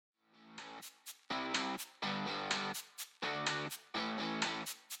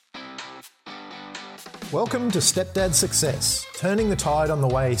Welcome to Stepdad Success, turning the tide on the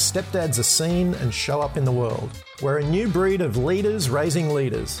way stepdads are seen and show up in the world. We're a new breed of leaders raising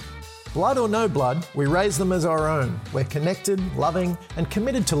leaders. Blood or no blood, we raise them as our own. We're connected, loving, and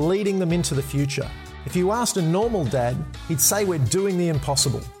committed to leading them into the future. If you asked a normal dad, he'd say we're doing the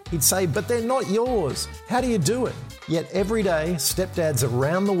impossible. He'd say, but they're not yours. How do you do it? Yet every day, stepdads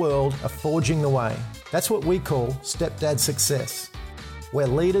around the world are forging the way. That's what we call Stepdad Success. We're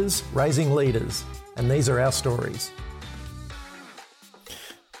leaders raising leaders. And these are our stories.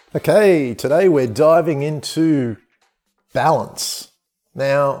 Okay, today we're diving into balance.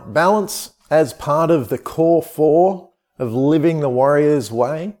 Now, balance as part of the core four of living the warrior's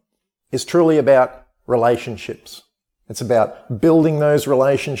way is truly about relationships. It's about building those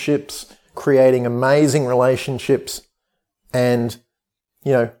relationships, creating amazing relationships, and,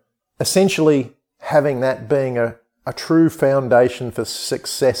 essentially having that being a true foundation for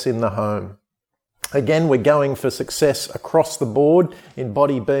success in the home. Again, we're going for success across the board in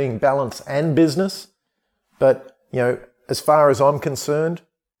body, being, balance, and business. But, as far as I'm concerned,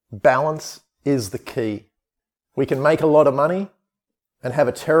 balance is the key. We can make a lot of money and have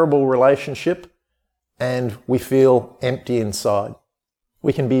a terrible relationship and we feel empty inside.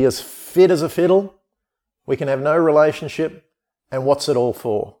 We can be as fit as a fiddle. We can have no relationship and what's it all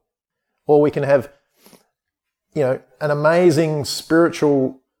for? Or we can have, an amazing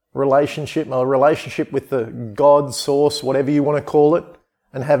spiritual relationship, a relationship with the God, source, whatever you want to call it,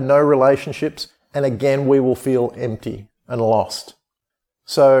 and have no relationships. And again, we will feel empty and lost.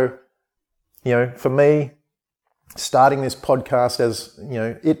 So, for me, starting this podcast as,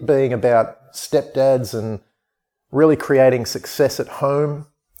 it being about stepdads and really creating success at home,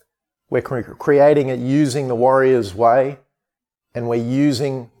 we're creating it using the warrior's way, and we're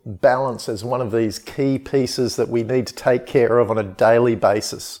using balance as one of these key pieces that we need to take care of on a daily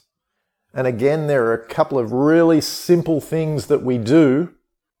basis. And again, there are a couple of really simple things that we do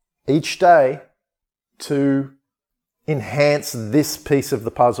each day to enhance this piece of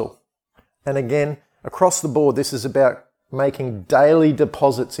the puzzle. And again, across the board, this is about making daily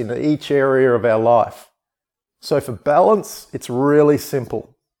deposits into each area of our life. So for balance, it's really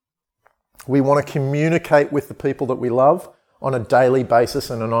simple. We want to communicate with the people that we love on a daily basis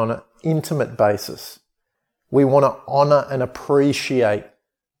and on an intimate basis. We want to honor and appreciate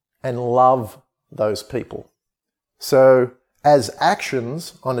and love those people. So as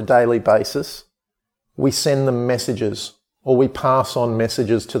actions on a daily basis, we send them messages or we pass on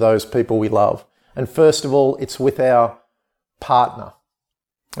messages to those people we love. And first of all, it's with our partner.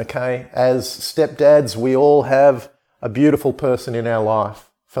 Okay, as stepdads, we all have a beautiful person in our life.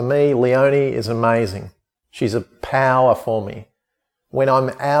 For me, Leonie is amazing. She's a power for me. When I'm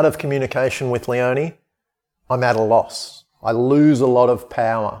out of communication with Leonie, I'm at a loss. I lose a lot of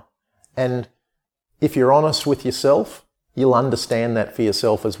power. And if you're honest with yourself, you'll understand that for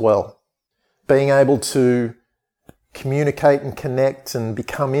yourself as well. Being able to communicate and connect and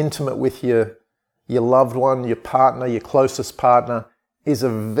become intimate with your loved one, your partner, your closest partner is a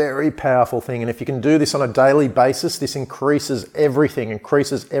very powerful thing. And if you can do this on a daily basis, this increases everything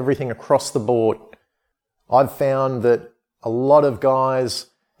across the board. I've found that a lot of guys,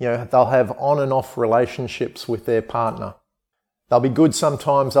 they'll have on and off relationships with their partner. They'll be good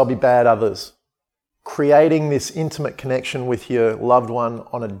sometimes, they'll be bad others. Creating this intimate connection with your loved one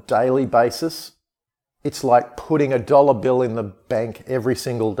on a daily basis, it's like putting a dollar bill in the bank every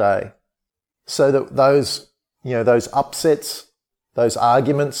single day. So that those upsets, those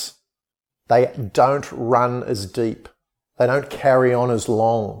arguments, they don't run as deep. They don't carry on as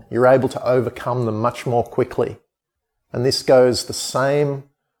long. You're able to overcome them much more quickly. And this goes the same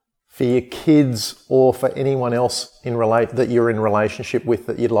for your kids or for anyone else that you're in relationship with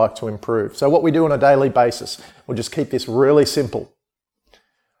that you'd like to improve. So what we do on a daily basis, we'll just keep this really simple.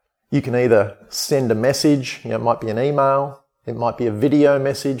 You can either send a message, it might be an email, it might be a video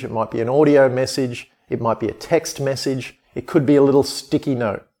message, it might be an audio message, it might be a text message, it could be a little sticky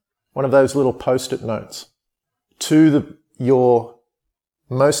note, one of those little post-it notes to your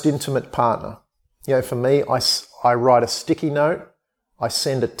most intimate partner. For me, I write a sticky note, I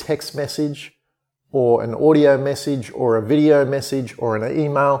send a text message or an audio message or a video message or an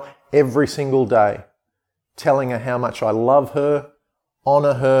email every single day, telling her how much I love her,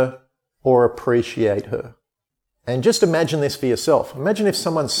 honor her, or appreciate her. And just imagine this for yourself. Imagine if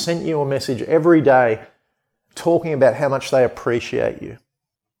someone sent you a message every day talking about how much they appreciate you,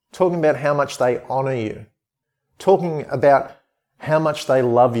 talking about how much they honor you, talking about how much they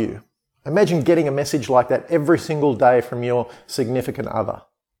love you. Imagine getting a message like that every single day from your significant other.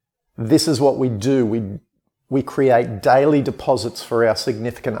 This is what we do. We create daily deposits for our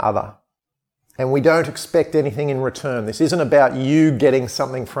significant other. And we don't expect anything in return. This isn't about you getting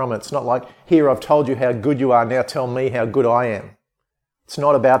something from it. It's not like, here, I've told you how good you are, now tell me how good I am. It's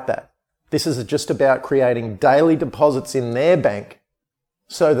not about that. This is just about creating daily deposits in their bank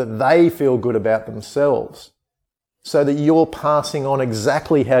so that they feel good about themselves, so that you're passing on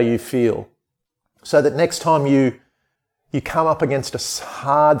exactly how you feel, so that next time you come up against a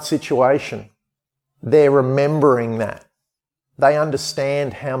hard situation, they're remembering that. They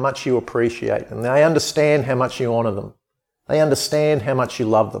understand how much you appreciate them. They understand how much you honour them. They understand how much you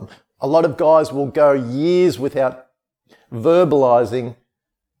love them. A lot of guys will go years without verbalising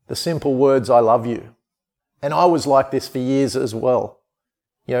the simple words, I love you. And I was like this for years as well.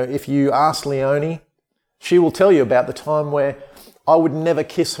 You know, if you ask Leonie, she will tell you about the time where I would never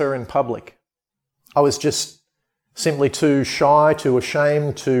kiss her in public. I was just simply too shy, too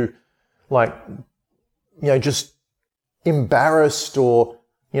ashamed, too, just embarrassed, or,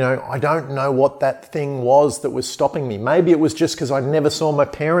 I don't know what that thing was that was stopping me. Maybe it was just because I never saw my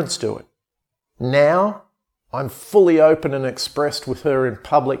parents do it. Now, I'm fully open and expressed with her in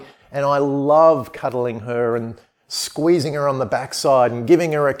public, and I love cuddling her and squeezing her on the backside and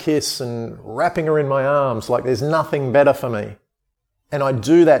giving her a kiss and wrapping her in my arms like there's nothing better for me. And I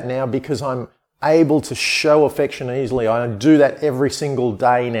do that now because I'm able to show affection easily. I do that every single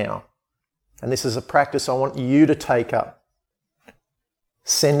day now. And this is a practice I want you to take up.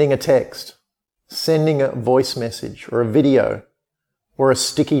 Sending a text, sending a voice message or a video or a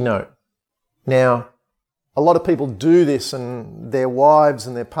sticky note. Now, a lot of people do this, and their wives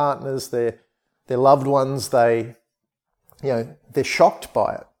and their partners, their loved ones, they're shocked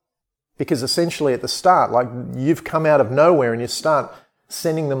by it. Because essentially at the start, like, you've come out of nowhere and you start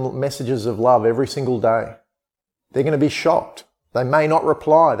sending them messages of love every single day. They're going to be shocked. They may not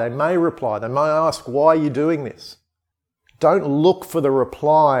reply. They may reply. They may ask, why are you doing this? Don't look for the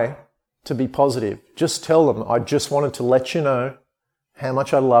reply to be positive. Just tell them, I just wanted to let you know how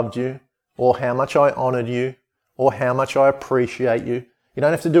much I loved you, or how much I honoured you, or how much I appreciate you. You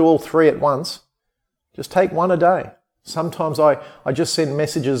don't have to do all three at once. Just take one a day. Sometimes I just send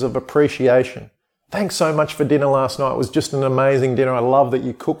messages of appreciation. Thanks so much for dinner last night. It was just an amazing dinner. I love that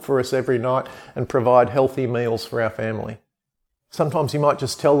you cook for us every night and provide healthy meals for our family. Sometimes you might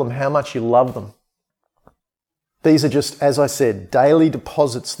just tell them how much you love them. These are just, as I said, daily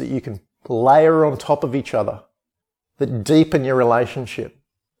deposits that you can layer on top of each other, that deepen your relationship,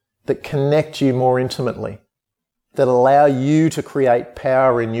 that connect you more intimately, that allow you to create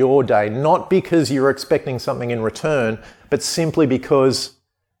power in your day, not because you're expecting something in return, but simply because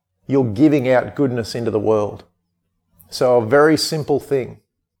you're giving out goodness into the world. So a very simple thing.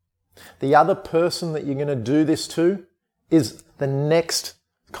 The other person that you're going to do this to is the next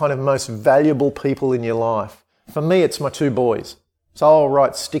kind of most valuable people in your life. For me, it's my two boys. So I'll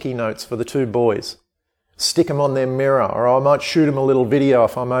write sticky notes for the two boys, stick them on their mirror, or I might shoot them a little video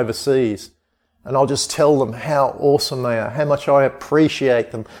if I'm overseas. And I'll just tell them how awesome they are, how much I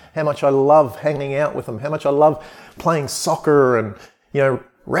appreciate them, how much I love hanging out with them, how much I love playing soccer and,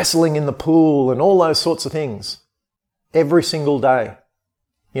 wrestling in the pool and all those sorts of things every single day.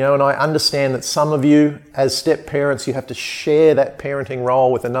 And I understand that some of you, as step parents, you have to share that parenting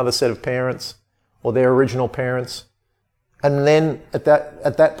role with another set of parents or their original parents. And then at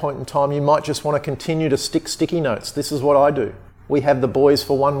that point in time, you might just want to continue to stick sticky notes. This is what I do. We have the boys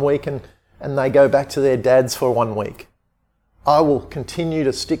for 1 week and they go back to their dads for 1 week. I will continue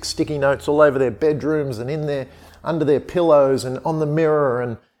to stick sticky notes all over their bedrooms and under their pillows and on the mirror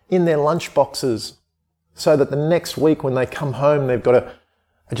and in their lunch boxes, so that the next week when they come home, they've got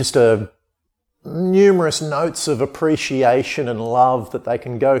just numerous notes of appreciation and love that they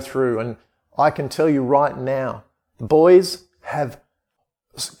can go through. And I can tell you right now, the boys have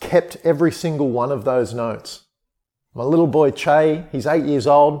kept every single one of those notes. My little boy Che, he's 8 years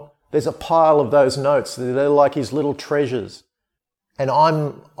old. There's a pile of those notes. They're like his little treasures. And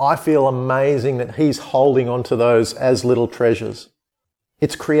I feel amazing that he's holding on to those as little treasures.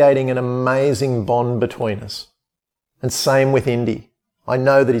 It's creating an amazing bond between us. And same with Indy. I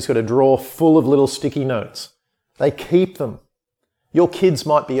know that he's got a drawer full of little sticky notes. They keep them. Your kids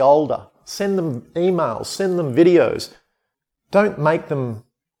might be older. Send them emails, send them videos. Don't make them,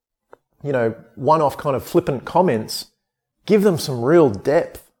 one-off kind of flippant comments. Give them some real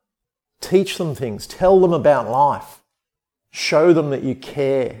depth. Teach them things. Tell them about life. Show them that you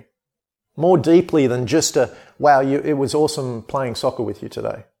care more deeply than just it was awesome playing soccer with you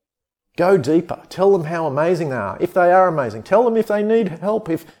today. Go deeper. Tell them how amazing they are. If they are amazing, tell them if they need help,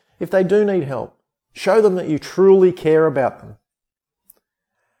 if they do need help. Show them that you truly care about them.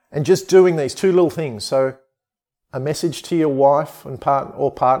 And just doing these two little things. So a message to your wife and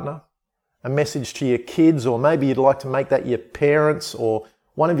partner, a message to your kids, or maybe you'd like to make that your parents or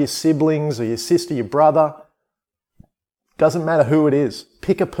one of your siblings or your sister, your brother. Doesn't matter who it is.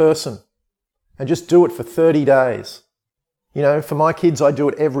 Pick a person and just do it for 30 days. You know, for my kids, I do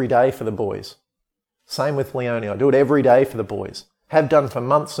it every day for the boys. Same with Leonie. I do it every day for the boys. Have done for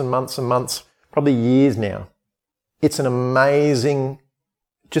months and months and months, probably years now. It's an amazing,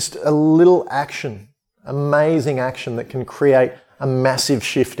 just a little action, amazing action that can create a massive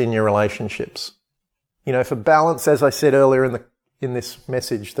shift in your relationships. You know, for balance, as I said earlier in this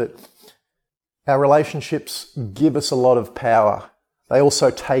message, that our relationships give us a lot of power. They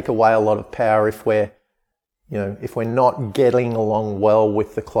also take away a lot of power if we're not getting along well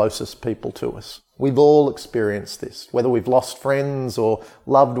with the closest people to us. We've all experienced this. Whether we've lost friends or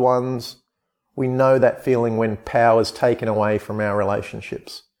loved ones, we know that feeling when power is taken away from our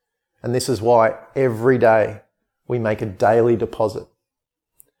relationships. And this is why every day we make a daily deposit.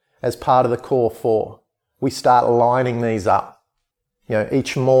 As part of the Core 4, we start lining these up. You know,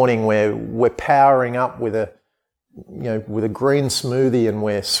 each morning we're powering up with a green smoothie and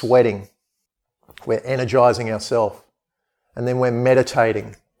we're sweating. We're energizing ourselves. And then we're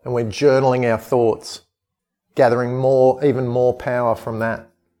meditating and we're journaling our thoughts, gathering even more power from that.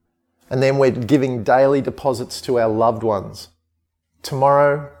 And then we're giving daily deposits to our loved ones.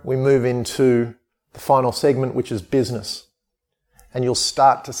 Tomorrow we move into the final segment, which is business. And you'll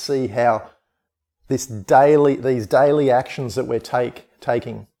start to see how these daily actions that we're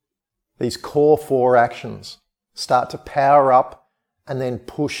taking, these Core 4 actions, start to power up and then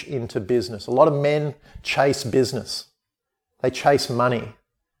push into business. A lot of men chase business. They chase money.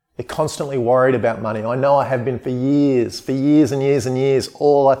 They're constantly worried about money. I know I have been for years and years and years.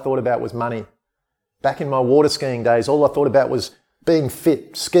 All I thought about was money. Back in my water skiing days, all I thought about was being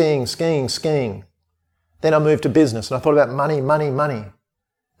fit, skiing. Then I moved to business and I thought about money.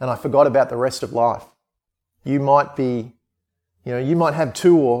 And I forgot about the rest of life. You might have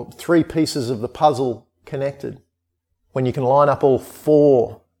 2 or 3 pieces of the puzzle connected. When you can line up all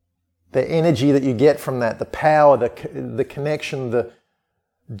 4, the energy that you get from that, the power, the connection,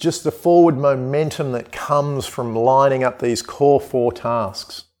 just the forward momentum that comes from lining up these Core 4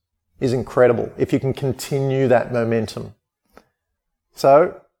 tasks is incredible if you can continue that momentum.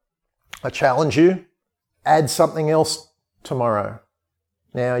 So, I challenge you, add something else tomorrow.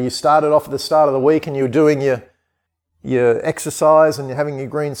 Now, you started off at the start of the week and you were doing your exercise and you're having your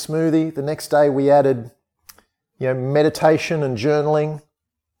green smoothie. The next day we added meditation and journaling.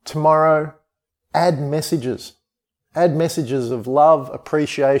 Tomorrow, add messages. Add messages of love,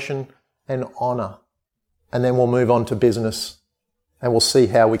 appreciation, and honor. And then we'll move on to business and we'll see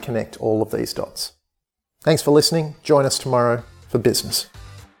how we connect all of these dots. Thanks for listening. Join us tomorrow for business.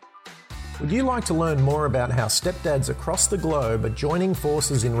 Would you like to learn more about how stepdads across the globe are joining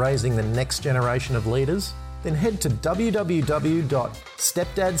forces in raising the next generation of leaders? Then head to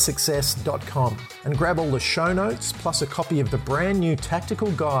www.stepdadsuccess.com and grab all the show notes plus a copy of the brand new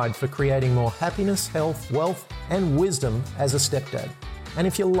tactical guide for creating more happiness, health, wealth, and wisdom as a stepdad. And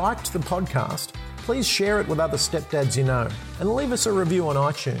if you liked the podcast, please share it with other stepdads you know and leave us a review on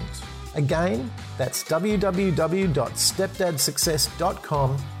iTunes. Again, that's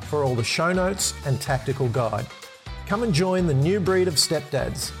www.stepdadsuccess.com for all the show notes and tactical guide. Come and join the new breed of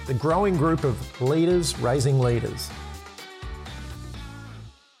stepdads, the growing group of leaders raising leaders.